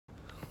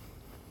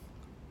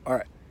All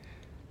right,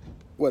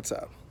 what's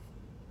up?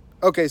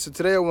 Okay, so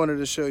today I wanted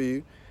to show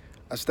you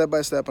a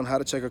step-by-step on how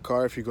to check a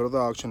car if you go to the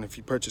auction, if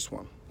you purchase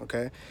one,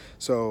 okay?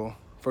 So,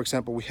 for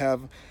example, we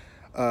have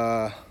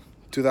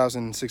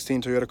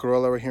 2016 Toyota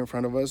Corolla right here in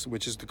front of us,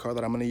 which is the car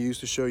that I'm gonna use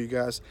to show you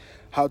guys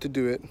how to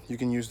do it. You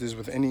can use this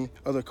with any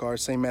other car,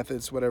 same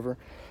methods, whatever.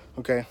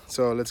 Okay,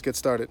 so let's get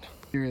started.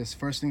 Here is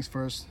first things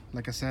first.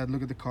 Like I said,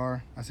 look at the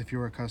car as if you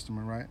were a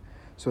customer, right?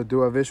 So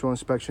do a visual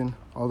inspection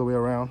all the way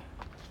around.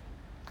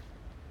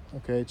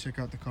 Okay, check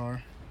out the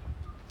car.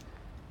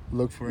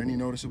 Look for any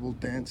noticeable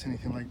dents,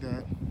 anything like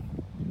that.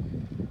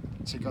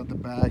 Check out the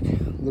back.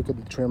 Look at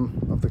the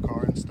trim of the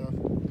car and stuff.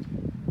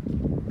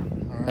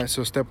 All right,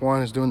 so step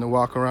one is doing the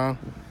walk around.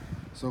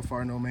 So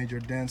far, no major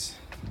dents.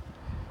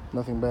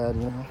 Nothing bad,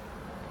 you know.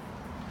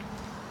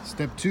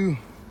 Step two,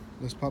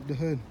 let's pop the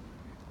hood.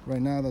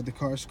 Right now that the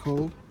car is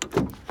cold,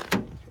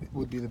 it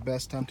would be the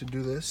best time to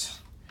do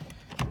this.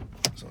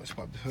 So let's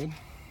pop the hood.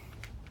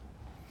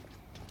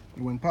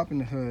 When popping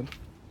the hood,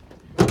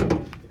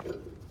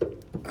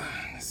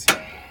 let's see.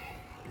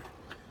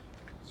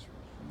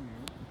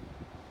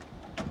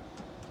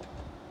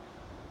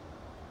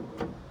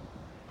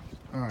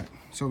 All right,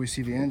 so we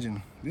see the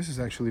engine. This is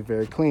actually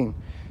very clean,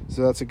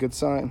 so that's a good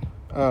sign.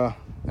 That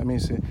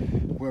means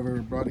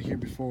whoever brought it here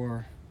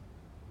before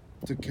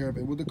took care of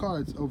it. With the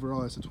car,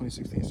 overall it's a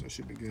 2016, so it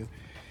should be good.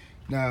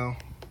 Now,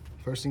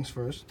 first things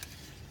first,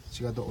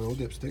 so you got the oil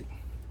dipstick.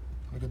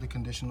 Look at the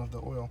condition of the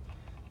oil.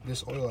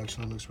 This oil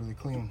actually looks really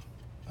clean.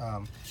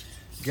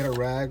 Get a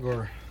rag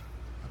or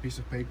a piece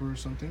of paper or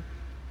something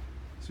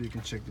so you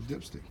can check the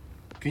dipstick.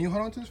 Can you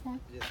hold on to this for me?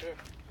 Yes, sir.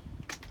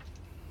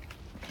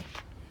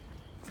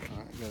 All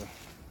right, got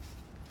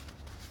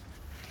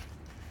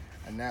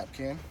a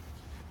napkin.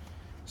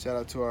 Shout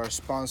out to our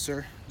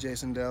sponsor,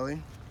 Jason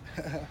Deli,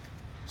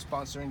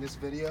 sponsoring this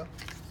video.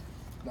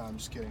 No, I'm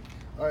just kidding.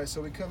 All right,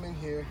 so we come in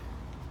here,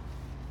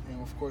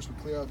 and of course we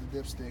clear out the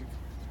dipstick.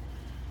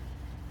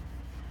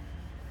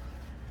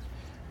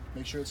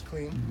 Make sure it's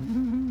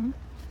clean.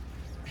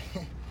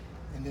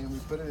 And then we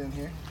put it in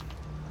here.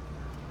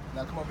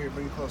 Now come over here,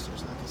 bring it closer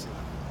so they can see.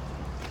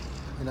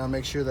 And now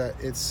make sure that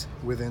it's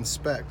within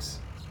specs.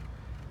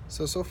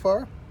 So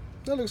far,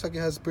 that looks like it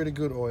has pretty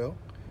good oil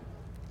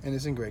and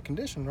it's in great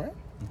condition, right?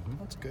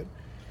 That's good.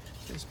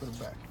 Let's put it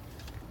back.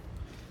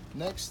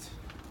 Next,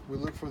 we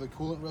look for the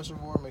coolant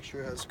reservoir. Make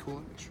sure it has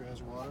coolant, make sure it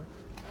has water.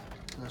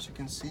 And as you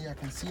can see, I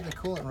can see the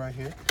coolant right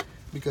here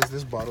because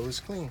this bottle is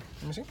clean.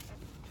 Let me see.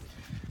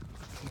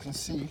 You can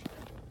see,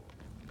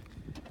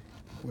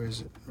 where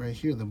is it? Right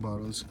here, the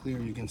bottle is clear.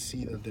 You can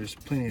see that there's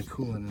plenty of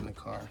coolant in the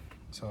car.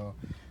 So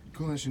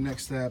coolant is your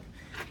next step.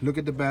 Look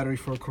at the battery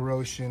for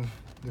corrosion.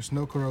 There's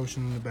no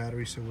corrosion in the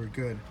battery, so we're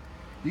good.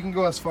 You can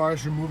go as far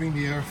as removing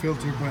the air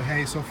filter, but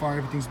hey, so far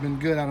everything's been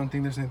good. I don't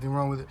think there's anything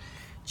wrong with it.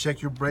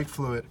 Check your brake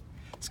fluid.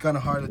 It's kind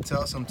of hard to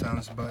tell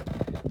sometimes, but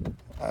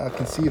I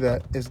can see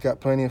that it's got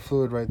plenty of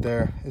fluid right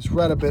there. It's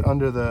right a bit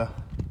under the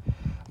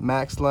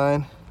max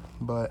line,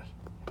 but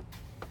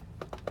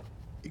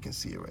you can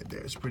see it right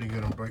there. It's pretty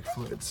good on brake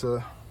fluid.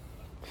 So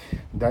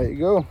there you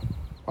go.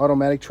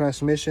 Automatic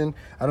transmission.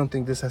 I don't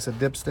think this has a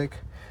dipstick,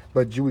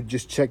 but you would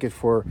just check it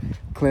for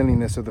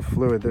cleanliness of the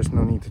fluid. There's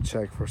no need to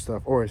check for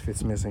stuff, or if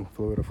it's missing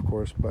fluid, of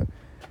course, but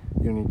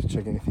you don't need to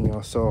check anything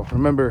else. So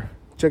remember,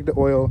 check the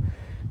oil,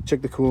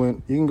 check the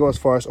coolant. You can go as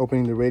far as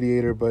opening the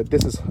radiator, but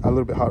this is a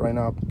little bit hot right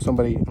now.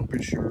 Somebody, I'm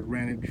pretty sure,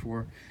 ran it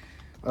before.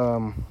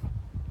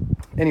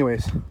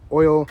 Anyways,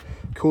 oil,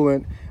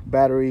 coolant,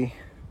 battery,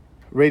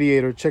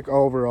 radiator, check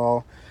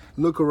overall.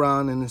 Look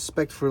around and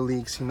inspect for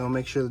leaks, you know,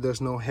 make sure that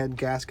there's no head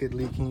gasket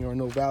leaking or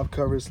no valve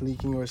covers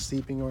leaking or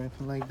seeping or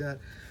anything like that.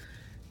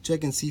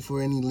 Check and see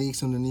for any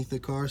leaks underneath the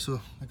car. So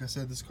like I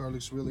said, this car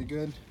looks really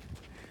good.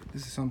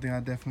 This is something I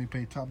definitely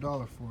pay top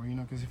dollar for, you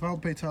know, because if I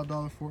would pay top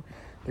dollar for,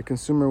 the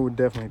consumer would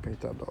definitely pay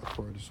top dollar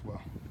for it as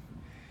well.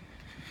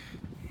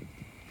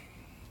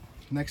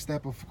 Next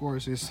step, of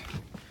course, is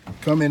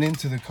coming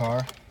into the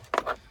car,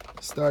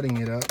 starting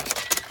it up,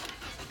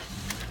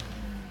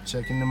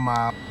 checking the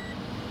mile,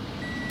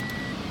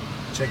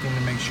 checking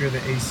to make sure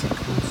the AC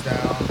cools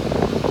down,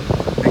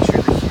 make sure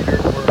the heater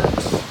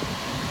works,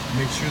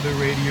 make sure the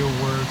radio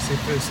works.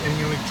 If there's any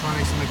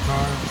electronics in the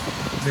car,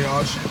 they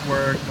all should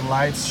work. The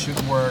lights should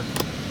work.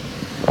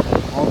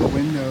 All the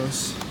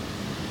windows.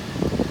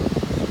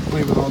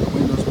 Play with all the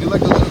windows. Be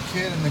like a little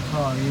kid in the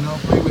car, you know,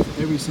 play with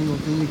every single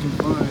thing you can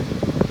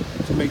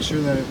find to make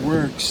sure that it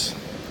works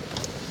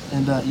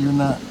and that you're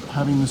not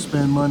having to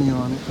spend money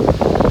on it.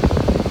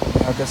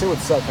 I guess it would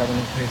suck having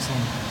to pay some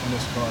in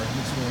this car. It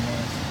looks really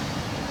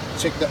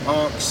nice. Check the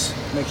aux,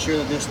 make sure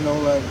that there's no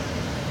like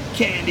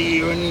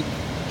candy or any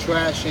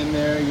trash in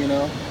there, you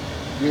know.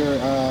 Your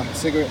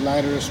cigarette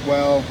lighter as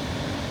well,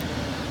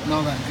 and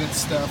all that good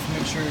stuff.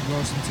 Make sure it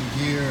goes into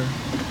gear.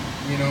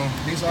 You know,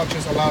 these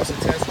auctions allow us to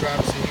test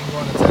drive, so you can go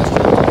on a test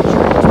drive to make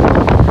sure it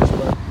goes.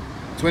 But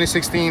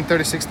 2016,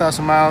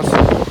 36,000 miles.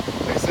 Like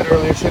I said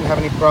earlier, shouldn't have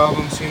any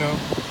problems, you know.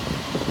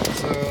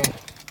 So,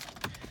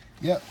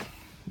 yep,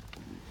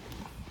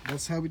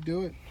 that's how we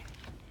do it.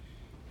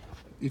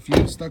 if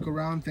you stuck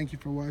around, thank you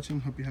for watching.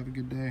 Hope you have a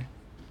good day.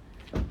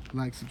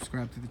 Like,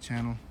 subscribe to the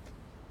channel.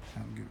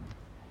 Have a good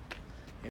one.